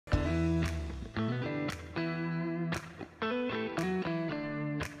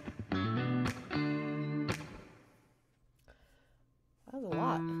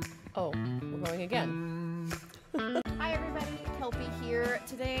Oh, we're going again. Hi everybody, Kelpie here.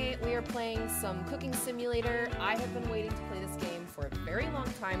 Today we are playing some Cooking Simulator. I have been waiting to play this game for a very long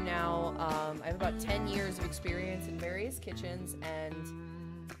time now. I have about 10 years of experience in various kitchens,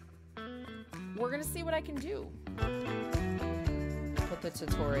 and we're gonna see what I can do. Put the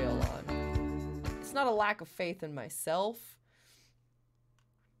tutorial on. It's not a lack of faith in myself.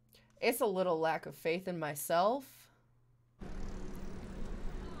 It's a little lack of faith in myself.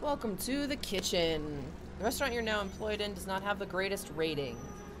 Welcome to the kitchen. The restaurant you're now employed in does not have the greatest rating.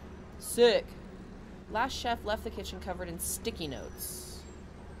 Sick. Last chef left the kitchen covered in sticky notes.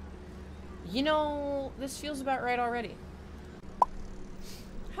 You know, this feels about right already.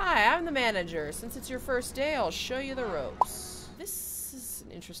 Hi, I'm the manager. Since it's your first day, I'll show you the ropes. This is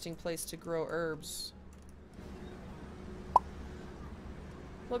an interesting place to grow herbs.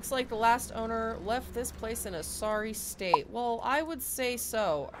 Looks like the last owner left this place in a sorry state. Well, I would say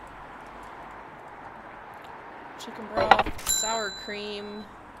so. Chicken broth, sour cream.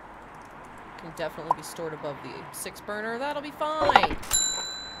 Can definitely be stored above the 6-burner. That'll be fine.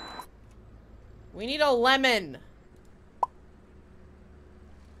 We need a lemon.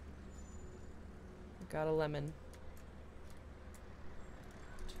 Got a lemon.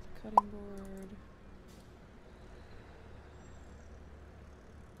 Cutting board.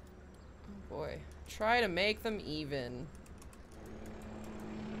 Oh boy. Try to make them even.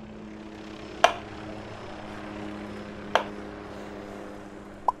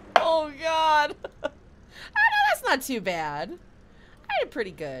 Oh god! I know that's not too bad. I did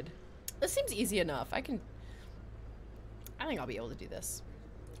pretty good. This seems easy enough. I think I'll be able to do this.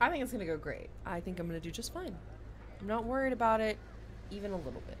 I think it's gonna go great. I think I'm gonna do just fine. I'm not worried about it even a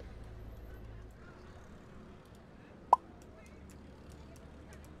little bit.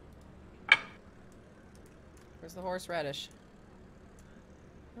 Where's the horseradish?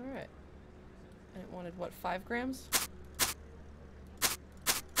 Alright. And it wanted, what, 5 grams?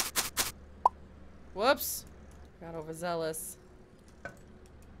 Whoops! Got overzealous.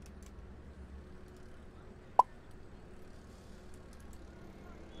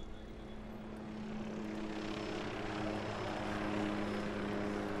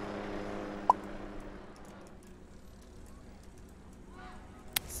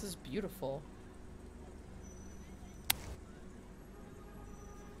 This is beautiful.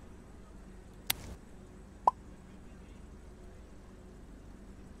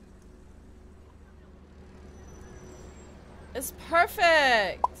 It's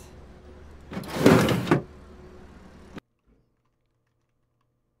perfect!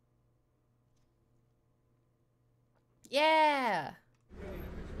 Yeah!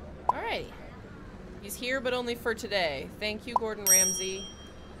 Alright. He's here, but only for today. Thank you, Gordon Ramsay.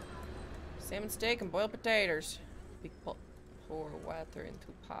 Salmon steak and boiled potatoes. Big pot. Pour water into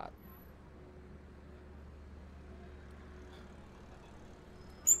pot.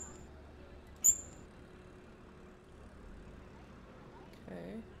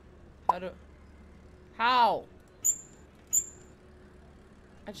 Okay. How?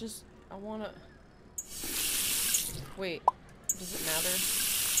 I wanna... Wait. Does it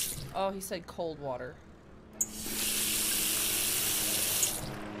matter? Oh, he said cold water.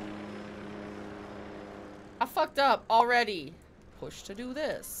 I fucked up already. Push to do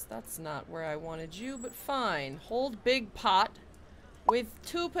this. That's not where I wanted you, but fine. Hold big pot with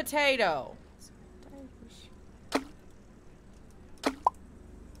 2 potato.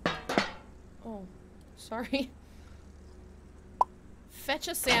 Oh, sorry. Fetch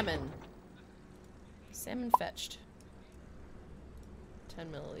a salmon. Salmon fetched.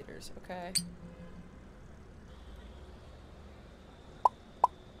 10 milliliters, okay.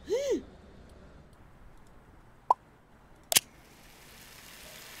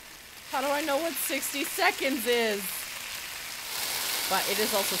 How do I know what 60 seconds is? But it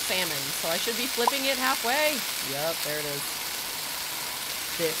is also salmon, so I should be flipping it halfway. Yep, there it is.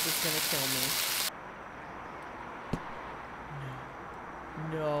 This is gonna kill me.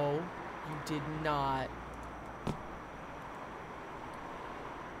 No. No, you did not.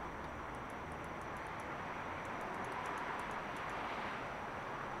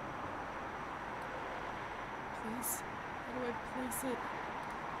 Please. How do I place it?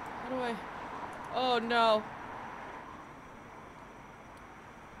 How do I... Oh no.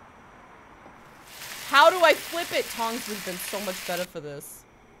 How do I flip it? Tongs would have been so much better for this.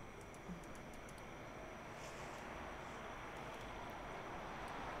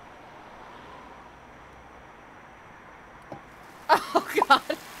 Oh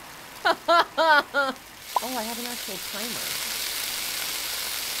god. Oh, I have an actual timer.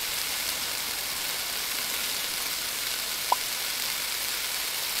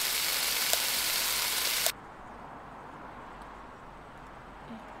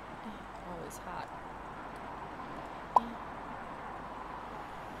 is hot.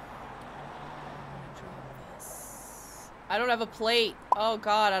 Drop this. I don't have a plate. Oh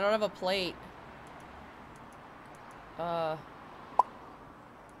god, I don't have a plate. How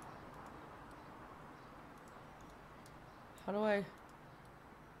do I...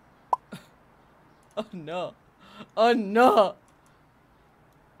 Oh no. Oh no!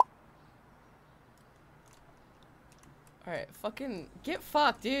 Alright, fucking get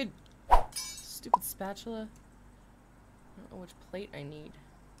fucked, dude. Stupid spatula. I don't know which plate I need.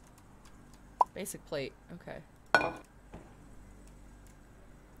 Basic plate. Okay.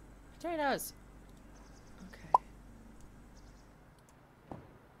 Potatoes. Okay.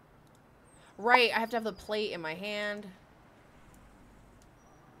 Right, I have to have the plate in my hand.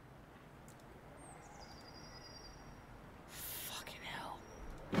 Fucking hell.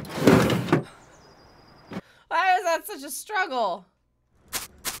 Why is that such a struggle?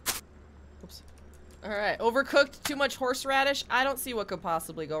 Oops. Alright, overcooked, too much horseradish. I don't see what could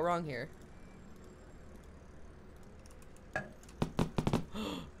possibly go wrong here.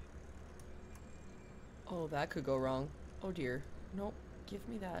 Oh, that could go wrong. Oh dear. Nope. Give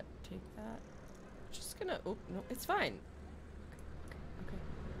me that. Take that. Just gonna... Oh, no. It's fine. Okay.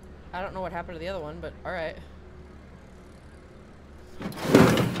 I don't know what happened to the other one, but alright.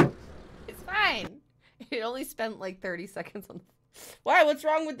 It's fine. It only spent like 30 seconds on... Why? What's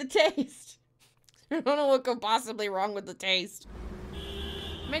wrong with the taste? I don't know what could possibly wrong with the taste.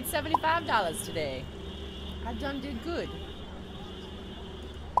 Made $75 today. I done did good.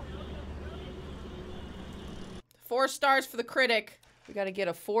 4 stars for the critic. We gotta get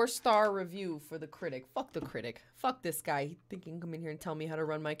a 4-star review for the critic. Fuck the critic. Fuck this guy. He think he can come in here and tell me how to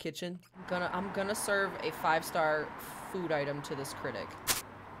run my kitchen. I'm gonna serve a 5-star food item to this critic.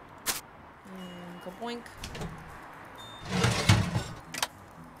 And go boink.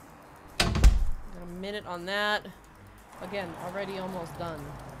 Got a minute on that. Again, already almost done.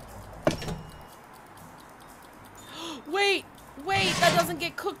 Wait! Wait, that doesn't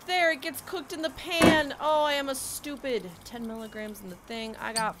get cooked there. It gets cooked in the pan. Oh, I am a stupid. 10 milligrams in the thing.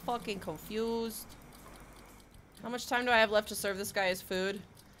 I got fucking confused. How much time do I have left to serve this guy his food?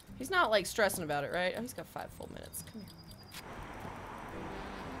 He's not like stressing about it, right? Oh, he's got 5 full minutes. Come here.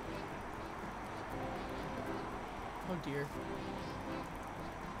 Oh dear.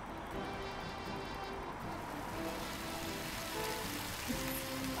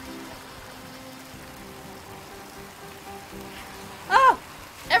 Oh!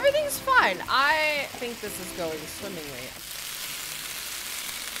 Everything's fine. I think this is going swimmingly.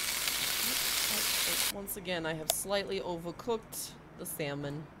 Once again, I have slightly overcooked the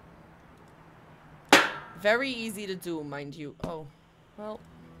salmon. Very easy to do, mind you. Oh, well.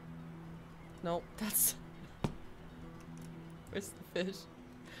 Nope, that's... Where's the fish?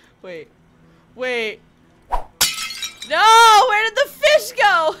 Wait. Wait. No! Where did the fish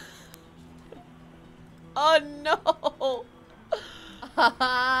go? Oh, no.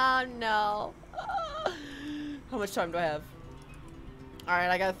 Oh, no. How much time do I have? Alright,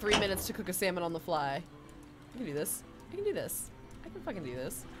 I got 3 minutes to cook a salmon on the fly. I can do this. I can do this. I can fucking do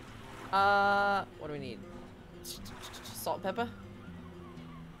this. What do we need? Salt and pepper?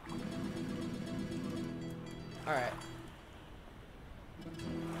 Alright.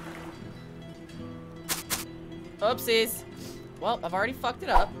 Oopsies. Well, I've already fucked it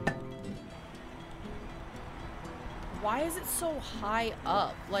up. Why is it so high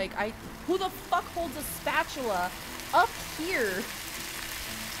up? Like, who the fuck holds a spatula up here?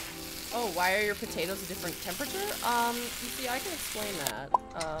 Oh, why are your potatoes a different temperature? You see, I can explain that.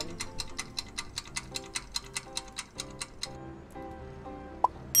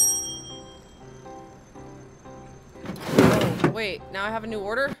 Oh, wait, now I have a new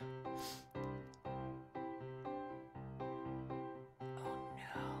order?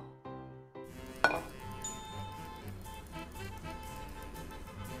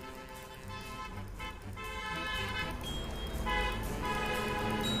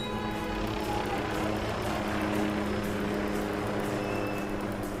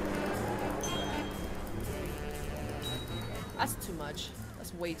 That's too much.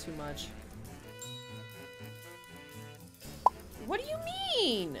 That's way too much. What do you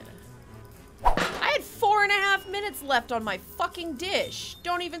mean? I had 4.5 minutes left on my fucking dish.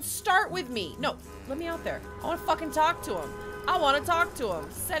 Don't even start with me. No, let me out there. I want to fucking talk to him. I want to talk to him.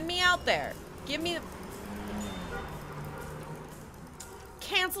 Send me out there. Give me the...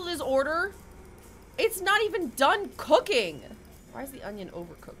 Canceled his order? It's not even done cooking. Why is the onion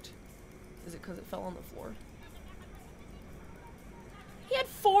overcooked? Is it because it fell on the floor? He had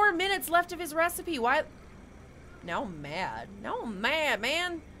 4 minutes left of his recipe. Why? Now I'm mad. Now I'm mad,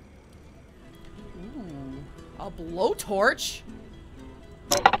 man. A blowtorch?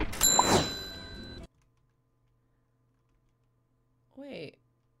 Wait.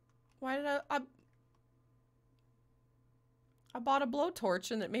 Why did I bought a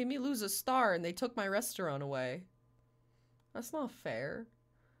blowtorch and it made me lose a star and they took my restaurant away. That's not fair.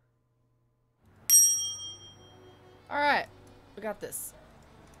 Alright. We got this.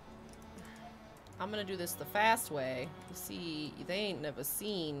 I'm gonna do this the fast way. You see, they ain't never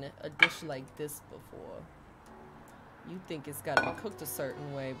seen a dish like this before. You think it's gotta be cooked a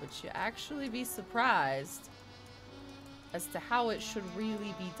certain way, but you actually be surprised as to how it should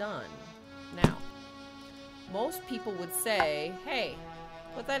really be done. Now, most people would say, hey,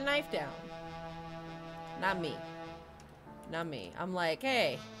 put that knife down. Not me. Not me. I'm like,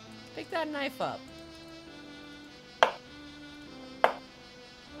 hey, pick that knife up.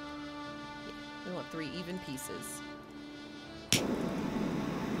 We want 3 even pieces.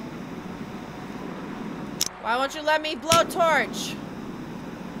 Why won't you let me blowtorch? You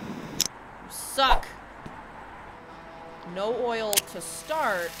suck. No oil to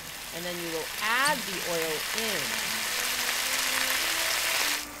start, and then you will add the oil in.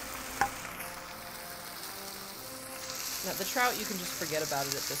 Now, the trout, you can just forget about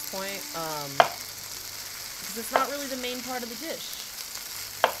it at this point, because it's not really the main part of the dish.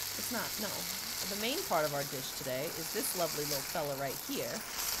 It's not, no. The main part of our dish today is this lovely little fella right here.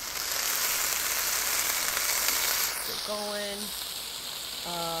 Get going.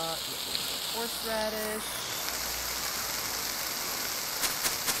 Horseradish.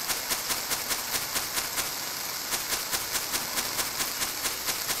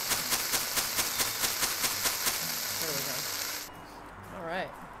 There we go. All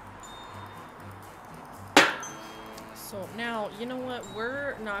right. So now, you know what?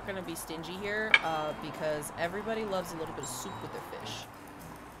 We're not going to be stingy here because everybody loves a little bit of soup with their fish.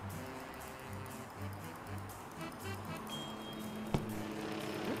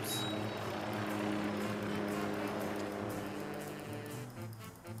 Oops.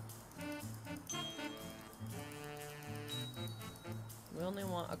 We only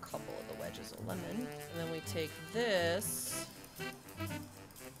want a couple of the wedges of lemon. And then we take this.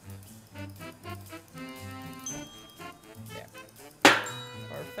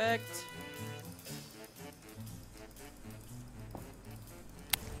 Perfect.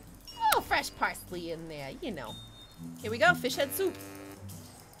 Oh, fresh parsley in there, you know. Here we go, fish head soup.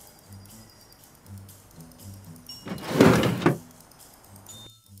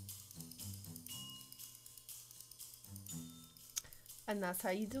 And that's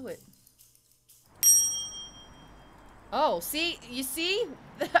how you do it. Oh, see? You see?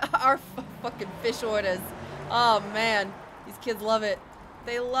 Our fucking fish orders. Oh, man. These kids love it.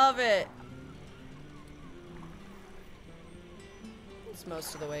 They love it. It's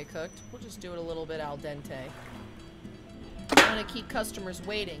most of the way cooked. We'll just do it a little bit al dente. You want to keep customers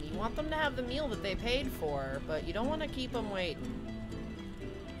waiting. You want them to have the meal that they paid for, but you don't want to keep them waiting.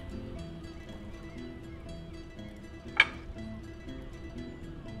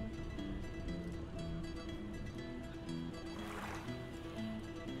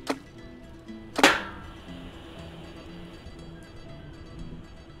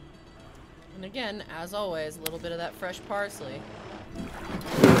 And again, as always, a little bit of that fresh parsley.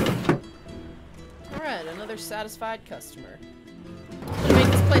 Alright, another satisfied customer. I'm gonna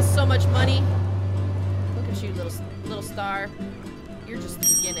make this place so much money. Look at you, little star. You're just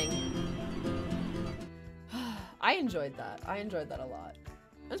the beginning. I enjoyed that. I enjoyed that a lot.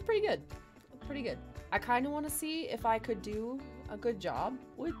 It was pretty good. Pretty good. I kind of want to see if I could do a good job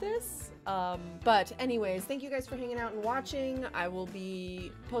with this. But anyways, thank you guys for hanging out and watching. I will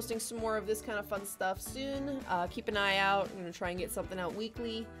be posting some more of this kind of fun stuff soon. Keep an eye out. I'm going to try and get something out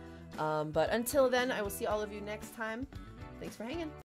weekly. But until then, I will see all of you next time. Thanks for hanging.